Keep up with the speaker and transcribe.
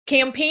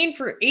Campaign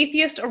for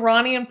Atheist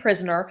Iranian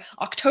Prisoner,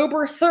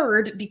 October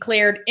 3rd,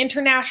 declared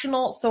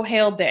International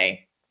Soheil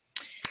Day.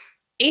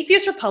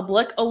 Atheist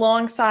Republic,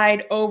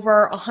 alongside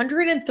over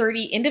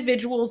 130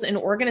 individuals and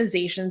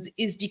organizations,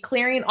 is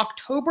declaring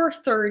October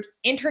 3rd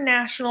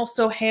International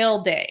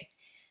Soheil Day.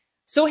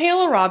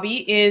 Soheil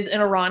Arabi is an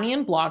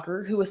Iranian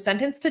blogger who was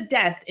sentenced to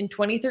death in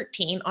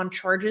 2013 on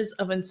charges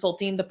of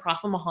insulting the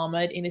Prophet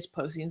Muhammad in his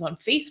postings on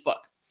Facebook.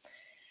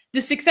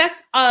 The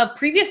success of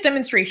previous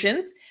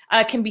demonstrations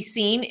can be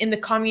seen in the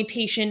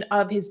commutation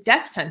of his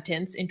death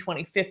sentence in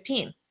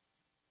 2015.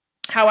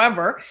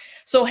 However,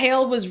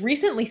 Soheil was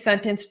recently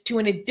sentenced to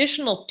an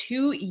additional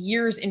 2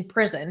 years in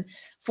prison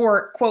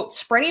for, quote,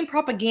 spreading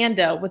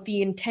propaganda with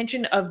the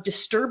intention of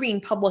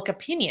disturbing public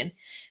opinion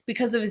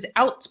because of his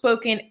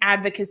outspoken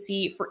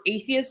advocacy for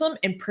atheism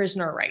and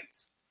prisoner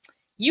rights.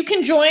 You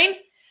can join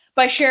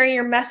by sharing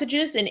your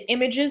messages and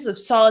images of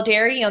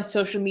solidarity on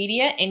social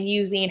media and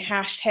using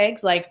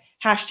hashtags like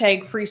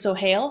hashtag Free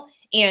Soheil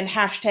and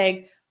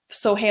hashtag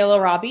Soheil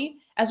Arabi,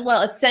 as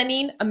well as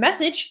sending a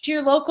message to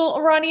your local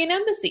Iranian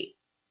embassy.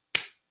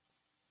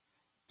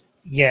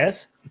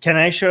 Yes. Can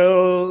I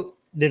show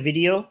the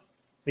video?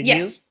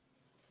 Yes.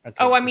 Okay,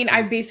 oh, I mean,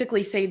 I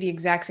basically say the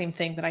exact same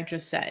thing that I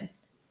just said.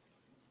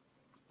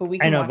 But we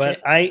can I know, watch but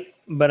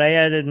it. I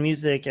added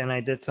music and I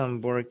did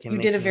some work. You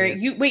did a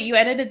very wait, you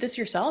edited this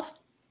yourself?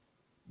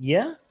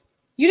 Yeah.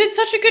 You did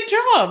such a good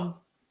job.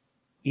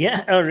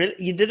 Yeah. Oh, really?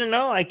 You didn't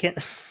know? I can't.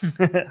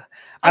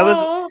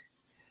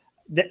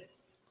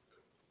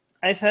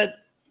 I thought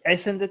I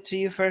sent it to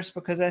you first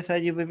because I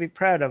thought you would be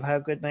proud of how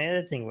good my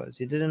editing was.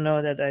 You didn't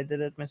know that I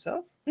did it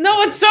myself?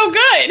 No, it's so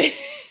good.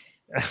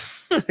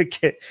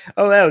 Okay.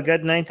 Oh, wow. We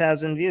got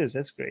 9,000 views.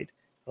 That's great.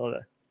 Hold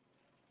on.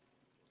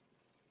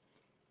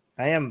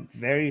 I am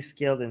very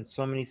skilled in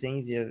so many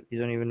things you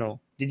don't even know.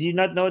 Did you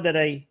not know that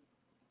I...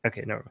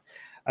 Okay, no.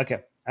 Okay.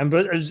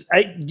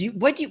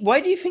 Why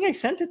do you think I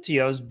sent it to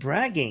you? I was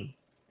bragging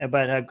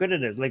about how good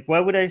it is. Like, why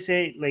would I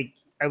say, like,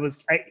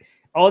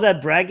 all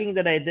that bragging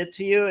that I did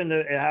to you and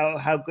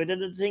how good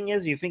the thing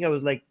is? You think I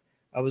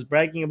was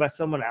bragging about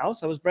someone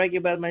else? I was bragging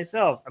about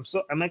myself.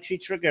 I'm actually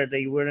triggered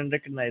that you weren't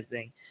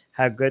recognizing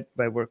how good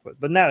my work was.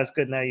 But now it's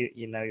good. Now you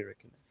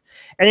recognize.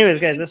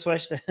 Anyways, guys, let's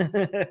watch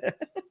the.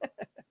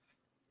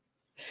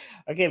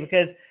 Okay,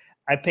 because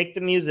I picked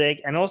the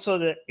music and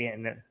also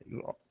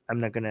I'm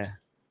not gonna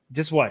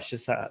just watch.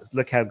 Just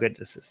look how good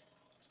this is.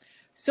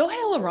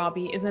 Soheil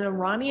Arabi is an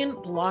Iranian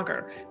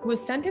blogger who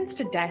was sentenced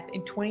to death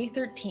in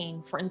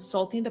 2013 for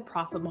insulting the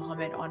Prophet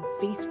Muhammad on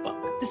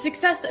Facebook. The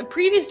success of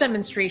previous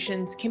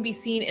demonstrations can be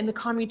seen in the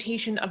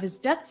commutation of his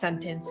death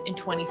sentence in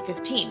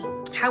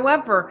 2015.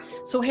 However,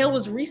 Soheil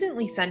was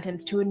recently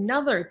sentenced to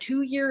another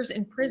 2 years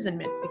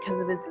imprisonment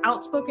because of his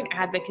outspoken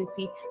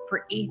advocacy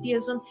for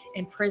atheism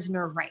and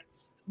prisoner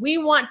rights. We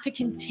want to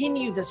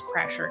continue this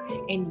pressure,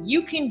 and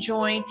you can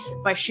join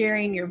by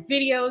sharing your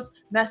videos,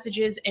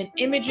 messages, and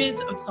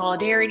images of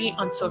solidarity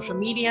on social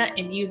media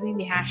and using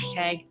the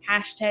hashtag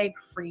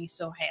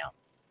 #FreeSoheil.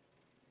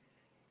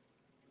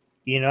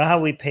 You know how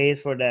we paid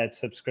for that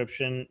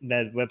subscription,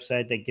 that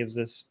website that gives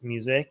us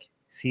music?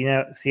 See,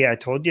 I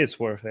told you it's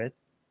worth it,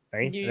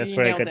 right? That's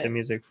where I got the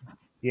music from.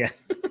 Yeah.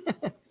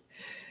 All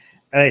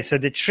right, so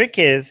the trick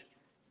is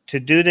to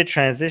do the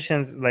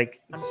transitions like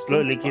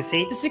slowly. Like you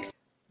see?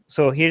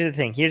 So here's the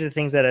thing. Here's the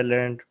things that I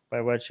learned by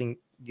watching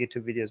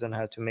YouTube videos on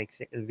how to make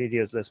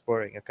videos less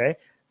boring. Okay.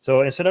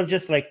 So instead of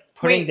just like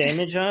putting the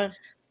image on,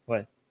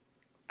 what?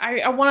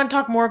 I want to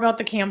talk more about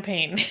the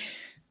campaign.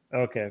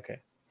 Okay.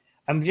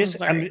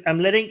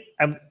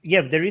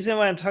 Yeah. The reason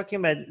why I'm talking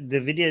about the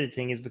video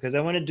editing is because I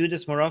want to do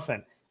this more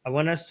often. I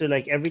want us to,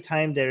 like, every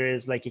time there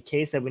is like a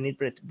case that we need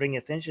to bring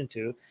attention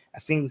to,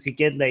 I think we could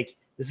get, like,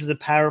 this is a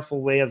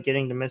powerful way of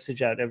getting the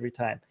message out every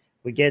time.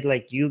 We get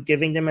like you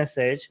giving the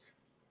message,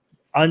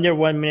 under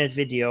 1 minute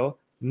video,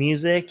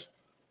 music,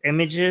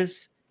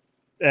 images,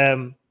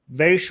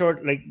 very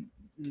short. Like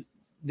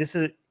there's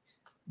a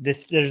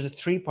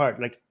 3-part,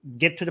 like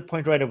get to the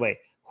point right away.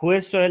 Who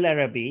is Soheil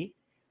Arabi?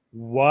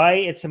 Why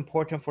it's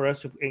important for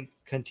us to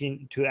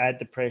continue to add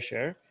the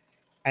pressure,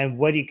 and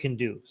what you can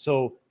do.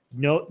 So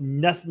no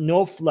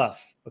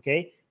fluff.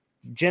 Okay,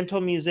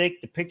 gentle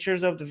music, the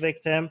pictures of the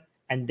victim,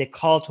 and the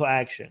call to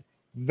action.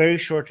 Very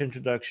short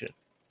introduction,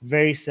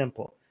 very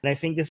simple. And I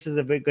think this is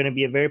going to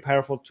be a very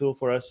powerful tool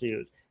for us to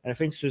use. And I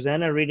think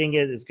Susanna reading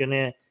it is going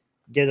to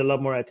get a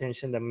lot more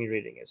attention than me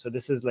reading it. So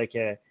this is what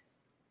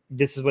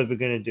we're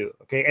going to do.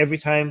 Okay. Every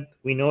time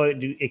we know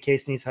a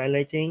case needs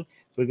highlighting,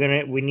 we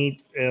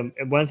need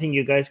one thing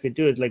you guys could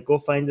do is like go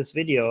find this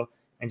video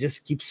and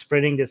just keep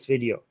spreading this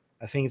video.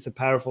 I think it's a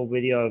powerful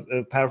video,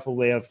 a powerful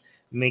way of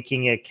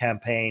making a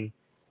campaign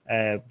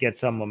get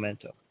some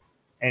momentum.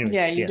 Anyway,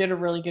 yeah, you did a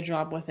really good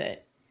job with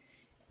it.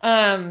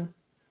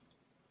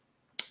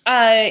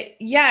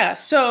 Yeah,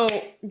 so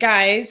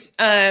guys,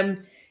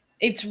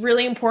 it's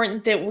really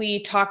important that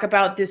we talk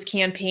about this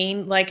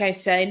campaign. Like I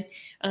said,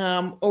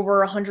 over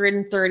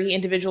 130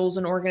 individuals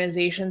and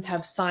organizations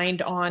have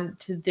signed on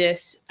to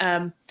this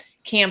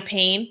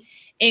campaign,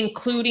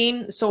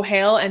 including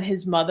Soheil and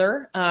his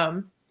mother.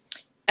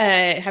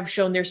 have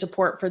shown their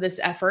support for this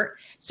effort.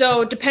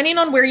 So depending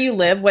on where you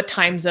live, what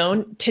time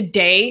zone,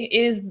 today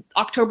is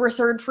October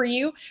 3rd for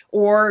you,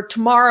 or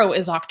tomorrow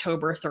is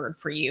October 3rd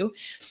for you.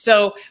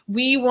 So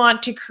we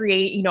want to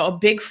create, you know, a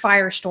big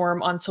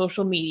firestorm on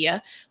social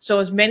media. So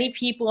as many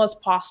people as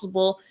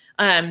possible,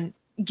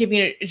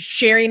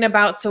 sharing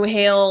about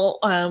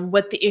Soheil,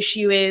 what the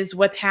issue is,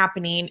 what's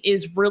happening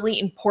is really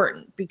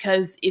important,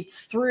 because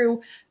it's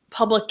through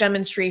public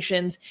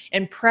demonstrations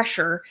and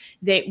pressure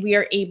that we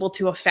are able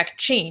to affect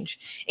change.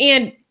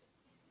 And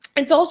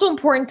it's also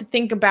important to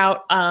think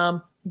about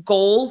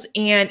goals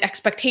and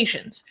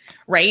expectations,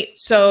 right?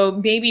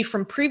 So maybe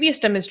from previous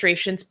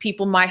demonstrations,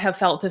 people might have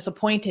felt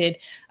disappointed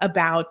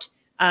about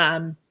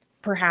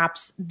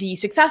perhaps the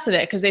success of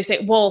it, because they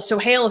say, well,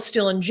 Soheil is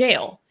still in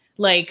jail.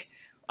 Like,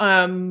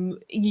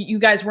 you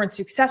guys weren't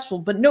successful.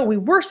 But no, we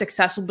were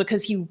successful,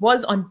 because he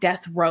was on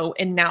death row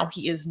and now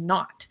he is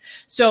not.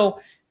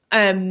 So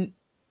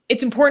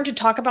it's important to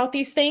talk about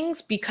these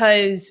things,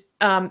 because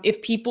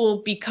if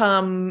people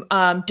become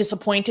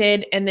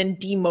disappointed and then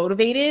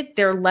demotivated,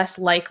 they're less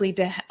likely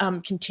to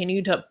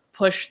continue to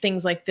push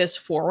things like this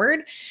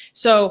forward.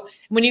 So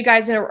when you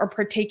guys are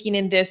partaking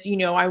in this, you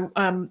know,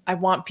 I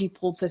want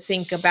people to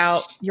think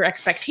about your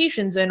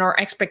expectations, and our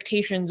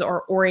expectations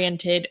are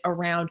oriented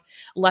around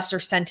lesser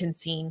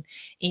sentencing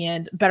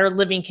and better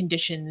living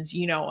conditions,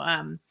 you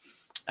know,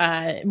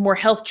 more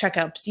health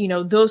checkups, you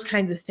know, those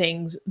kinds of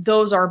things.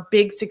 Those are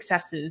big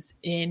successes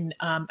in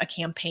a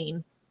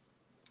campaign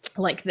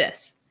like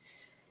this.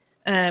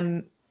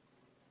 Armin?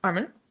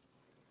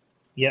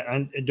 Yeah,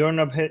 and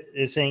Dornab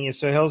is saying,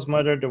 is Soheil's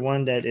mother the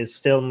one that is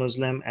still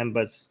Muslim and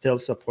but still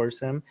supports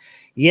him?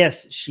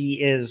 Yes, she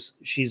is.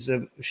 She's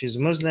a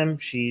Muslim.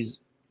 She's,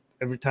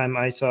 every time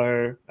I saw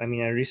her, I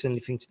mean, I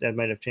recently think that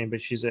might have changed,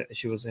 but she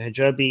was a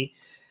hijabi,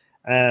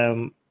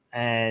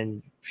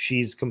 and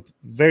she's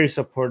very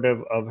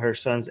supportive of her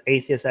son's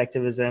atheist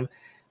activism,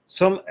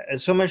 so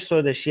much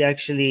so that she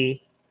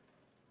actually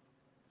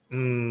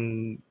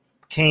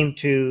came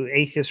to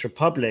Atheist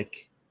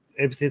Republic's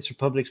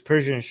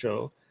Persian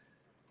show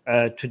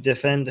to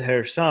defend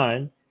her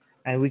son,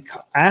 and we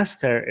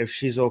asked her if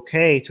she's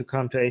okay to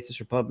come to Atheist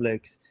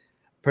Republic's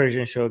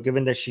Persian show,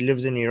 given that she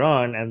lives in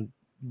Iran, and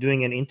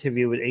doing an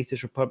interview with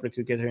Atheist Republic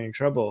could get her in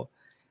trouble.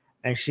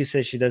 And she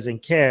says she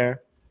doesn't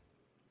care,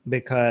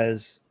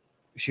 because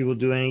she will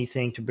do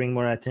anything to bring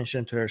more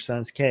attention to her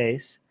son's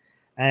case.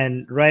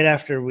 And right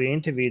after we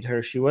interviewed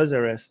her, she was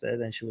arrested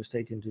and she was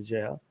taken to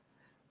jail.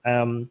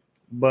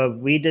 But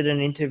we did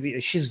an interview.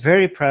 She's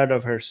very proud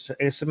of her.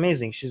 It's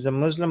amazing. She's a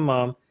Muslim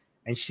mom,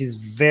 and she's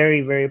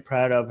very, very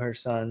proud of her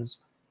son's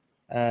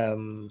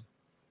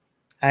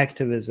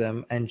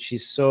activism. And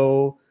she's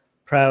so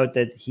proud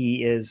that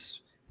he's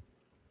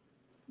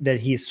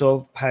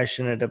so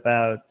passionate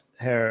about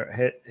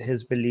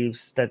his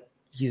beliefs that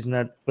he's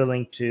not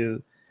willing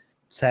to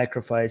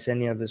sacrifice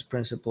any of his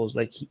principles.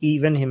 Like,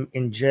 even him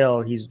in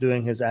jail, he's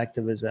doing his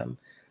activism.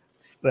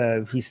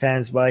 He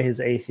stands by his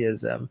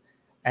atheism,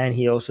 and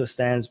he also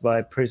stands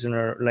by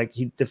prisoner. Like,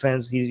 he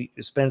spends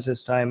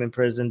his time in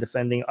prison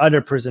defending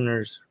other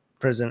prisoners'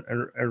 prison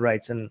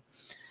rights and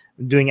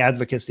doing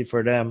advocacy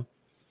for them.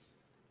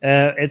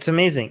 It's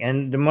amazing.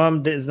 And the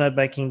mom is not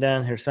backing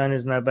down. Her son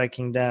is not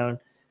backing down.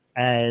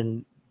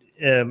 And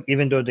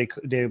even though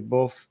they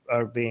both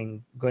are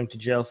going to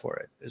jail for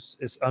it,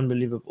 it's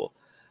unbelievable.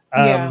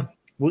 Yeah.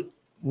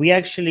 We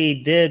actually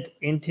did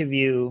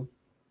interview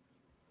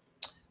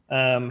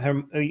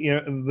her.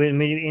 When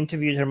we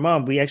interviewed her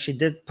mom, we actually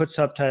did put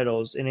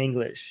subtitles in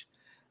English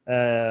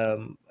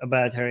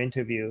about her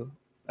interview.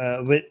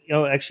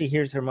 Actually,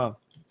 here's her mom.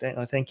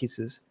 Thank you,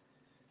 sis.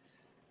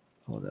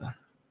 Hold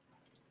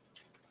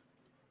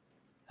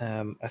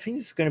on. I think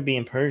it's going to be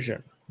in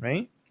Persian,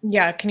 right?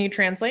 Yeah. Can you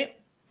translate?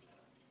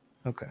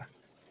 Okay.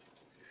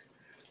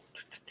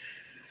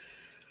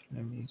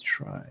 Let me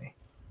try.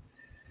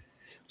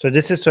 So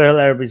this is Soheil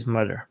Arabi's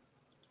mother.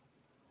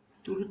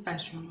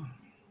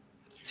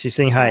 She's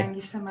saying hi.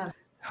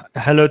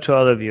 Hello to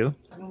all of you.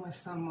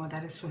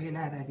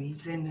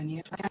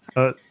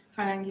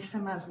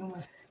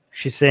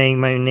 She's saying,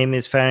 my name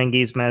is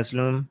Farangiz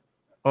Mazlum.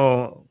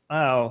 Oh,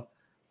 wow.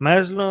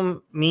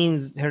 Mazlum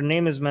means, her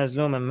name is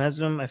Mazlum, and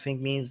Mazlum, I think,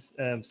 means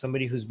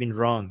somebody who's been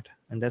wronged,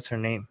 and that's her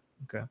name.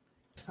 Okay.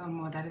 She's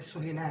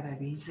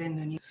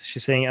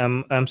saying,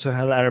 I'm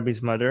Soheil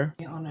Arabi's mother.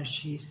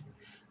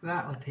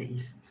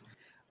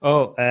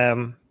 Oh,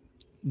 an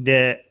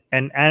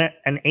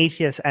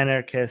atheist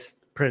anarchist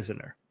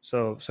prisoner.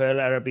 So Soheil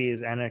Arabi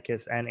is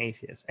anarchist and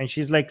atheist, and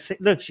she's like,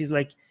 look, she's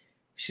like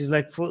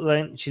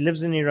full. She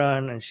lives in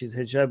Iran, and she's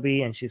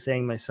hijabi, and she's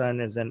saying my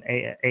son is an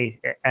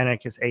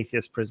anarchist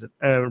atheist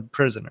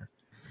prisoner.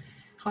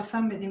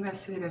 خواستم بدیم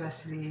وسیله به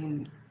وسیله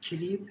این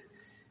کلیپ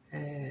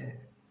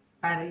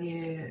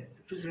برای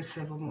روز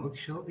 3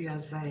 اکتبر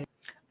 11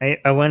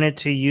 I wanted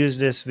to use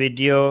this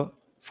video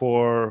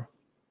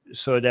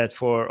so that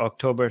for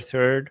October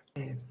 3rd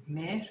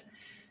مهر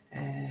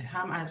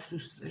هم از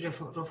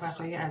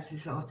رفقای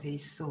عزیز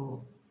آتئیست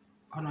و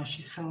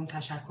آنارشیستمون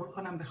تشکر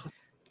کنم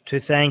to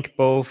thank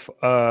both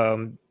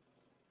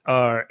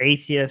our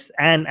atheist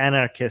and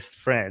anarchist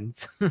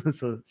friends.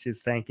 So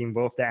she's thanking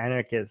both the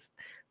anarchists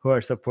who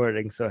are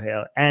supporting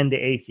Soheil and the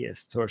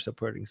atheists who are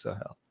supporting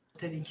Soheil.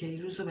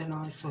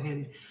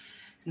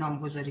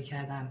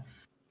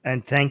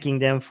 And thanking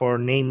them for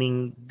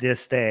naming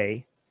this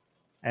day,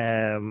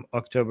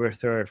 October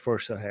 3rd, for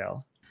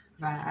Soheil.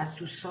 و از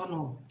دوستان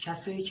و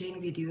کسایی که این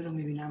ویدیو رو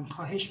میبینم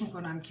خواهش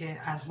میکنم که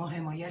از ما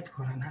حمایت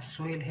کنن، از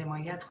سهیل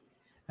حمایت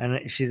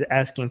And she's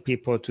asking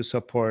people to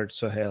support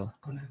Soheil.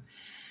 کنن.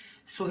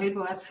 سهیل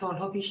باید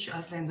سالها پیش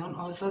از زندان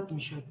آزاد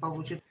میشد با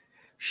وجود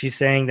She's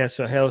saying that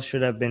Soheil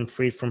should have been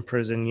freed from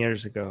prison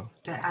years ago.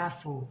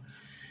 عفو.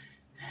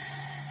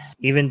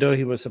 Even though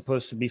he was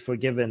supposed to be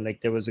forgiven,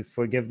 like there was a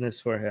forgiveness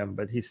for him,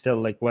 but he's still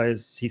like, why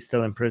is he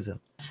still in prison?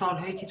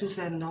 سالهایی که تو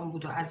زندان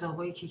بود و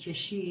عذابایی که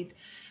کشید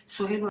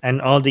سهیل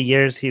And all the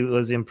years he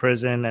was in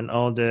prison and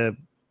all the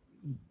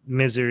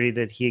misery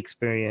that he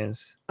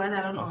experienced. باید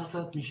الان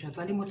آزاد میشد،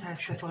 ولی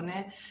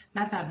متاسفانه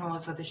نه تنها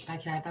آزادش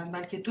نکردن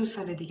بلکه 2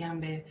 سال دیگه هم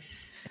به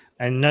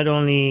And not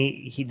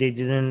only they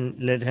didn't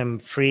let him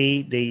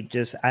free, they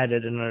just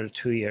added another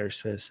 2 years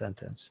to his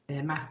sentence.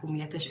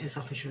 محکومیتش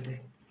اضافه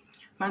شده.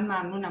 من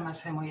ممنونم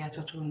از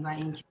حمایتاتون و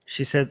اینکه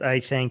She said, I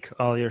thank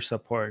all your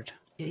support.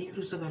 این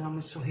روز به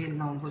نام سهیل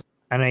نامگذاری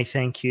And I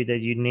thank you that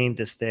you named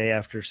this day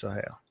after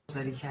Soheil.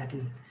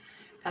 کردیم.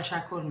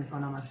 تشکر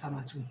میکنم از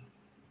همتون.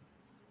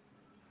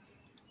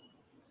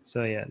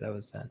 So yeah, that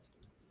was that.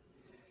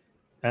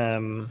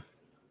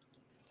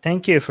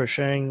 Thank you for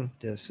sharing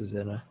this,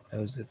 Susanna. That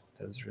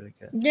was really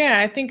good. Yeah,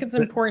 I think it's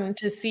important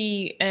to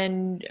see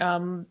and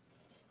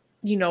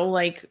you know,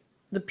 like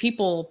the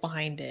people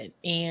behind it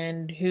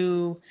and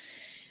who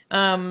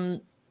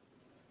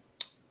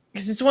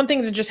because it's one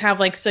thing to just have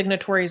like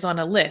signatories on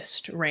a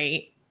list,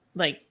 right?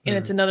 Like, and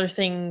it's another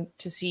thing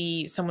to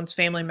see someone's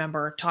family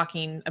member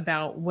talking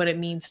about what it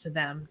means to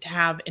them to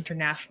have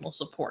international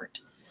support.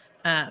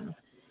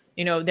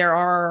 You know, there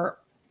are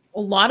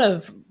a lot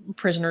of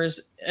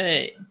prisoners,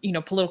 you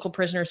know, political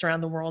prisoners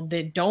around the world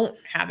that don't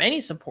have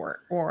any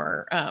support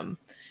or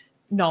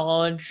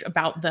knowledge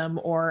about them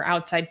or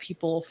outside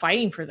people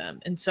fighting for them.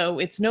 And so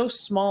it's no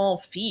small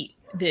feat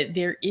that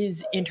there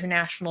is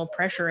international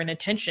pressure and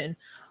attention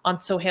on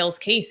Soheil's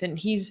case. And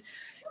he's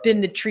been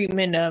the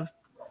treatment of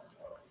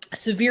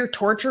severe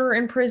torture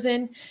in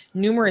prison,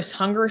 numerous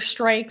hunger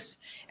strikes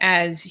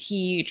as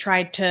he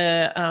tried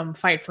to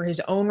fight for his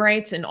own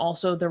rights and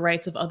also the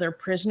rights of other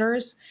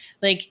prisoners.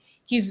 Like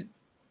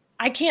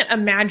I can't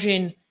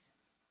imagine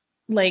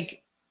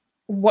like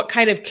what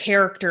kind of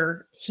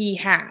character he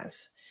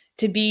has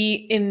to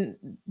be in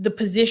the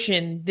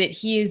position that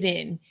he is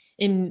in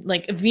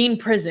like Evin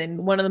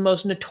prison, one of the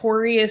most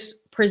notorious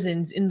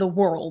prisons in the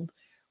world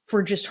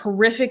for just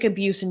horrific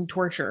abuse and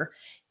torture,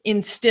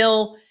 and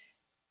still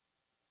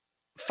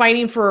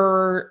fighting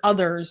for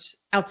others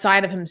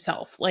outside of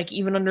himself, like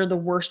even under the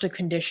worst of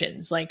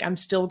conditions. Like, I'm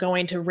still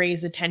going to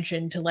raise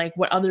attention to like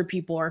what other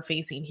people are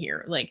facing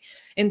here. Like,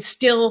 and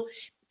still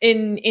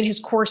in his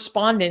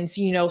correspondence,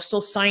 you know,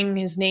 still signing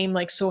his name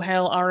like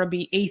Soheil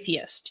Arabi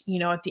atheist, you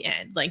know, at the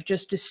end, like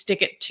just to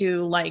stick it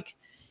to like,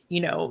 you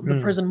know, the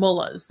prison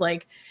mullahs.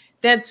 Like,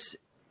 that's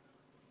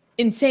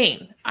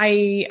insane.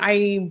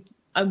 I'll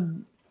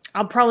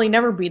probably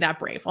never be that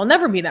brave. I'll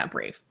never be that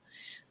brave.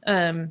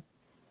 And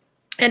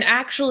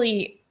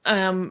actually,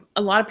 a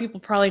lot of people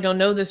probably don't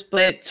know this,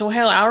 but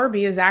Soheil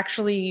Arabi is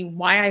actually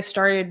why I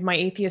started my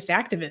atheist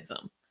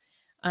activism.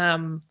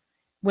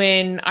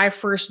 When I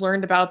first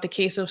learned about the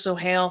case of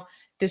Soheil,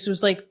 this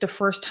was like the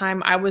first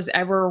time I was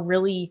ever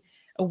really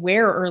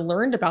aware or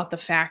learned about the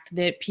fact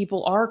that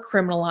people are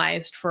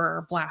criminalized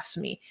for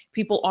blasphemy.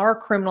 People are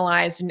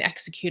criminalized and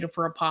executed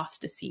for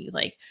apostasy.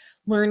 Like,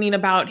 learning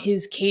about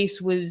his case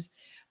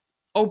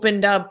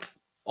opened up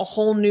a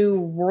whole new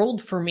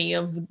world for me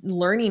of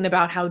learning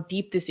about how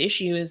deep this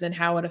issue is and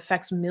how it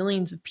affects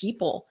millions of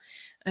people.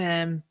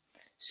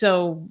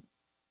 So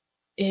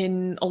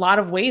in a lot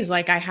of ways,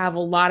 like, I have a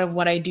lot of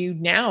what I do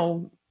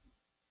now,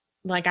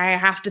 like, I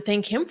have to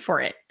thank him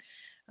for it.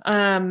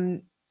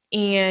 And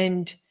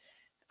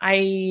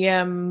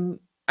I'm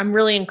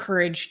really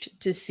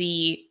encouraged to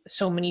see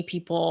so many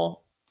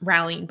people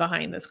rallying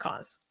behind this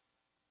cause.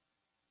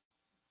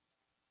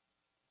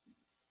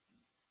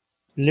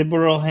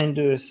 Liberal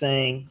Hindu is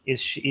saying, is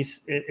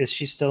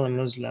she still a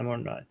Muslim or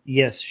not?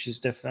 Yes, she's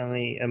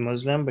definitely a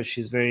Muslim, but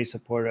she's very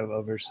supportive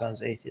of her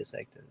son's atheist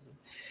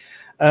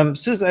activism.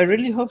 Sus, I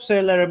really hope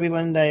Soheil Arabi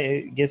one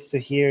day gets to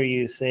hear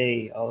you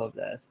say all of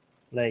that,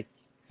 like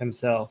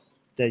himself,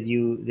 that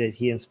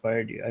he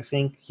inspired you. I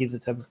think he's the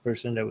type of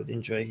person that would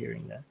enjoy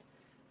hearing that.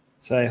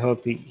 So I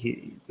hope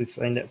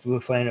we'll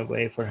find a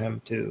way for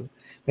him to.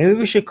 Maybe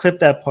we should clip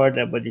that part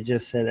up what you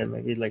just said, and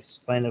maybe like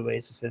find a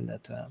way to send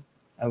that to him.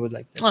 I would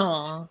like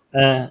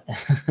that.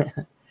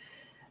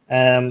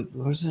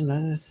 What's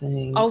another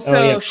thing?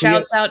 Also,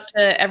 shouts out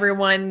to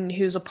everyone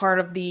who's a part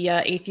of the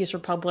Atheist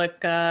Republic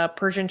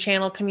Persian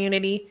channel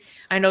community.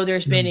 I know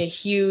there's been a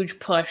huge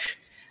push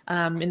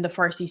in the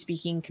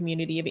Farsi-speaking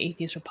community of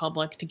Atheist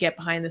Republic to get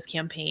behind this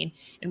campaign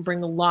and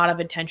bring a lot of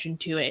attention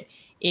to it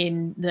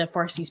in the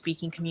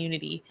Farsi-speaking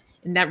community.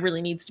 And that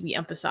really needs to be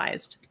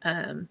emphasized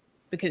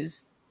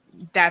because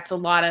that's a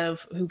lot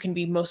of who can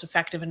be most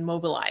effective and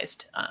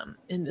mobilized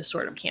in this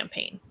sort of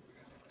campaign.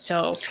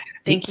 So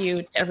thank you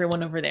to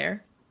everyone over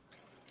there.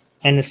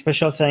 And a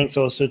special thanks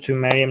also to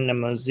Mariam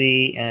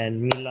Namazi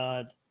and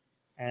Milad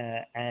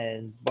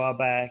and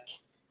Babak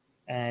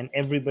and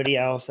everybody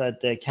else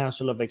at the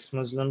Council of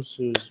Ex-Muslims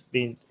who's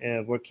been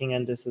working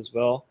on this as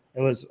well.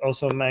 It was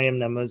also Mariam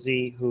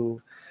Namazi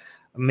who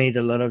made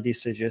a lot of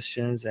these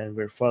suggestions, and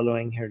we're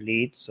following her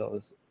lead. So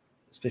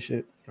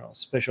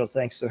special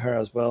thanks to her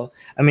as well.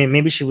 I mean,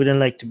 maybe she wouldn't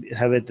like to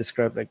have it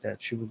described like that.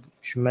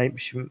 Maybe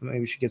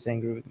she gets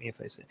angry with me if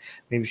I say.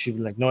 Maybe she'd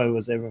be like, no, it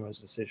was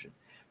everyone's decision.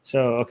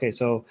 So okay,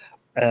 so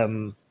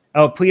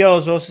Puya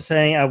was also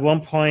saying at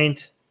one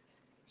point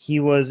he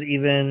was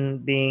even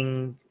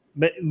being,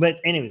 but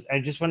anyways, I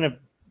just want to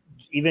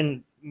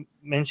even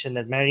mention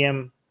that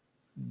Mariam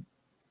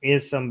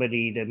is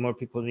somebody that more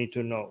people need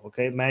to know.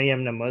 Okay,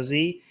 Mariam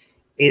Namazi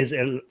is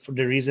for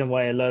the reason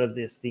why a lot of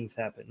these things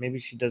happen. Maybe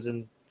she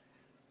doesn't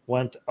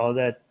want all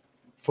that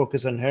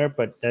focus on her,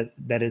 but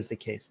that is the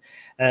case.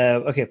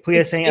 Okay,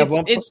 Puya saying at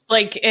one point it's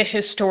like a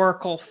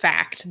historical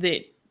fact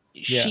that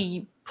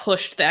she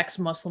pushed the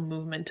ex-Muslim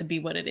movement to be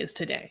what it is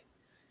today.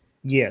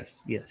 Yes,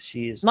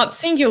 she is. Not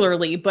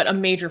singularly, but a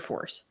major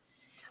force.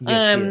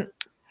 Yes,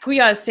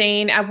 Puya is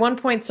saying, at one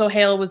point,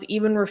 Soheil was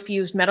even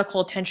refused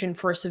medical attention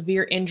for a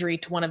severe injury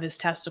to one of his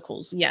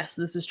testicles. Yes,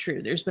 this is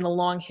true. There's been a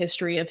long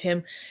history of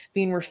him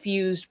being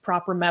refused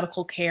proper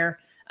medical care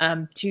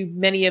to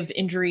many of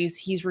injuries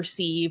he's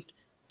received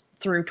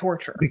through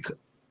torture.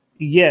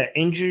 The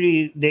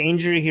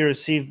injury he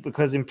received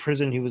because in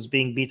prison he was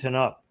being beaten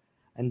up.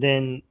 And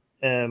then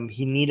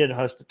he needed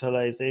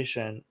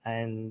hospitalization,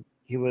 and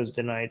he was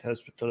denied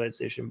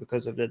hospitalization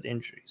because of that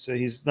injury. So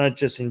he's not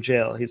just in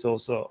jail, he's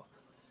also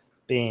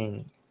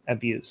being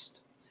abused.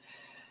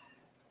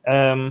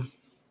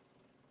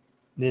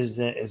 Is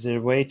there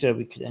a way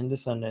we could end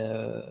this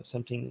on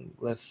something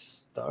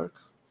less dark?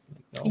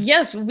 No?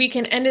 Yes, we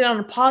can end it on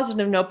a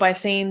positive note by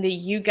saying that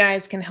you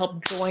guys can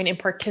help join and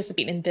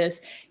participate in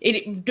this.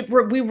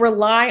 We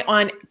rely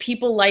on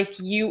people like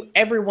you,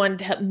 everyone,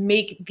 to help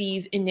make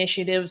these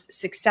initiatives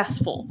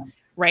successful,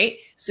 right?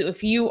 So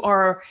if you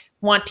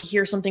want to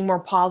hear something more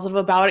positive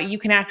about it, you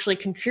can actually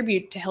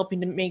contribute to helping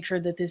to make sure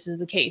that this is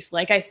the case.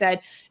 Like I said,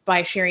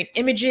 by sharing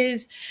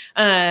images,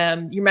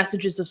 your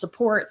messages of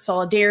support,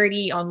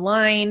 solidarity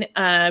online,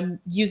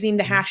 using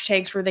the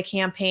hashtags for the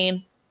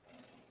campaign.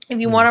 If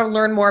you want to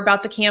learn more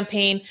about the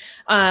campaign,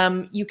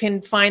 you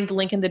can find the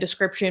link in the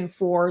description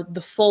for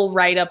the full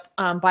write-up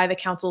by the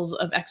Councils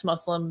of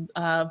Ex-Muslim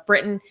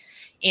Britain,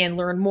 and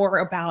learn more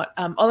about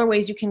other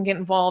ways you can get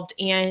involved.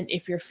 And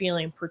if you're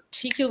feeling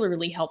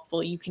particularly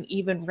helpful, you can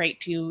even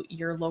write to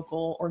your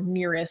local or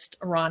nearest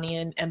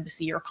Iranian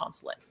embassy or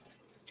consulate.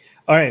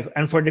 All right.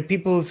 And for the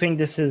people who think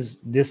this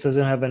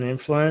doesn't have an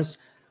influence,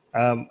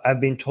 I've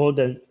been told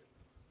that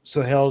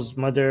Soheil's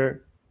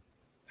mother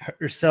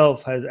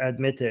herself has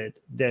admitted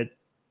that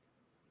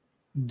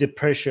the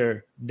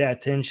pressure, the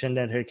attention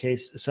that her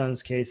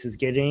son's case is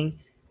getting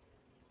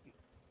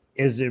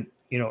is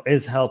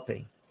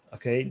helping.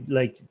 Okay,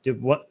 like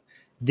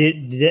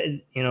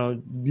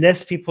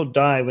less people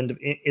die when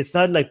it's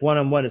not like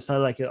one-on-one. It's not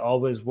like it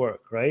always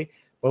work, right?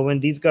 But when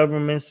these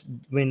governments,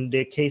 when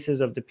the cases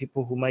of the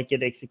people who might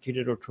get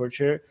executed or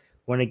tortured,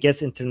 when it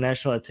gets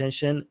international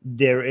attention,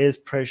 there is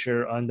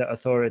pressure on the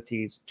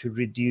authorities to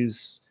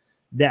reduce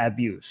the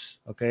abuse,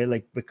 okay,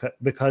 like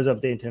because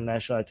of the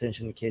international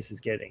attention the case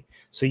is getting.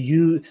 So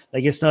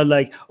it's not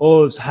like,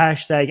 oh, it's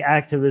hashtag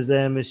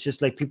activism, it's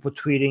just like people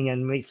tweeting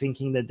and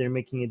thinking that they're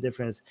making a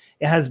difference.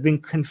 It has been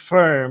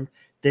confirmed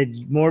that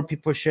more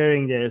people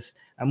sharing this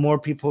and more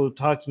people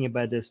talking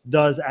about this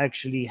does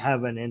actually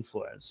have an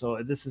influence.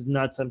 So this is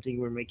not something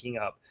we're making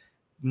up.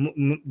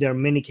 There are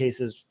many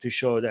cases to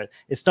show that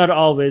it's not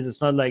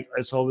like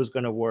it's always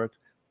going to work,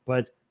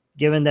 but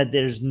given that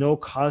there's no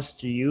cost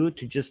to you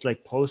to just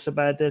like post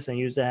about this and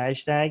use the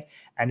hashtag,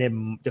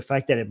 and the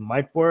fact that it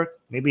might work,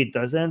 maybe it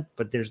doesn't,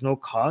 but there's no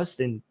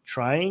cost in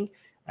trying,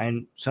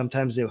 and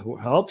sometimes it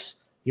helps,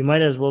 you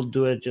might as well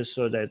do it just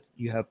so that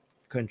you have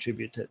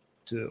contributed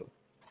to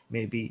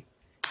maybe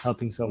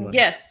helping someone.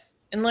 Yes.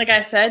 And like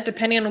I said,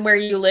 depending on where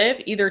you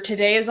live, either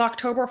today is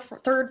October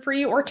 3rd for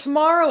you or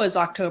tomorrow is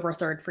October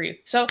 3rd for you.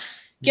 So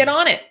get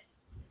on it.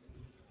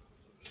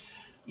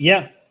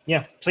 Yeah,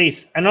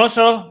 please. And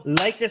also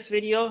like this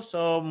video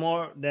so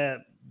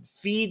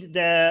feed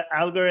the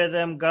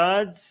algorithm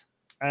gods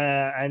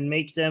and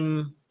make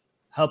them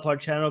help our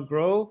channel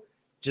grow.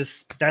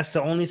 That's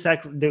the only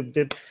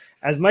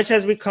as much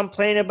as we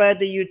complain about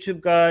the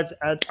YouTube gods,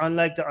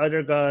 unlike the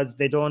other gods,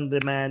 they don't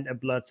demand a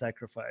blood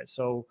sacrifice.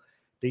 So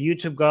the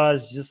YouTube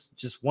gods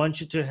just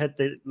want you to hit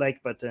the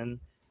like button,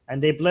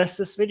 and they bless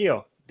this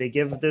video. They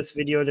give this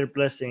video their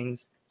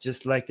blessings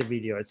just like the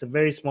video. It's a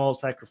very small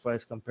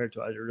sacrifice compared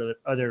to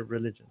other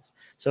religions.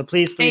 So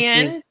please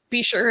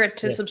be sure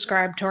to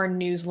subscribe to our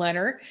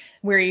newsletter,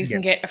 where you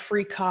can get a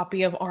free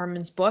copy of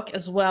Armin's book,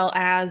 as well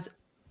as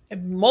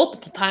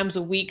multiple times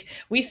a week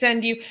we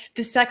send you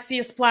the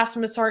sexiest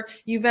blasphemous art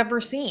you've ever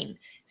seen.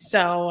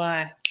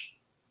 So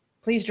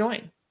please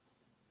join.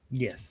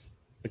 Yes.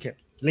 Okay.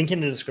 Link in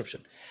the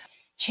description.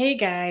 Hey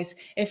guys,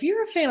 if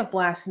you're a fan of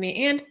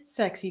blasphemy and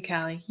sexy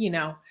Cali, you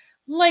know,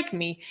 like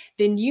me,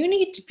 then you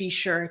need to be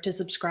sure to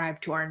subscribe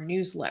to our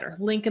newsletter.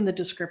 Link in the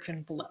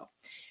description below.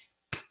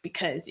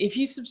 Because if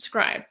you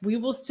subscribe, we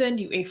will send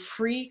you a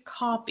free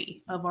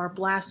copy of our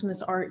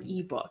blasphemous art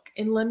ebook.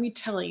 And let me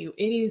tell you,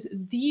 it is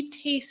the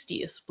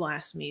tastiest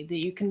blasphemy that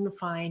you can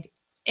find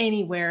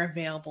anywhere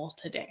available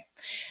today.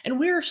 And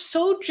we are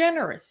so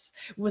generous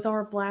with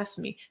our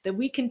blasphemy that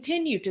we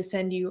continue to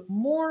send you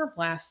more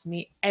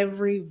blasphemy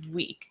every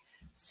week.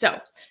 So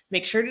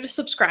make sure to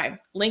subscribe.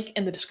 Link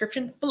in the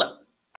description below.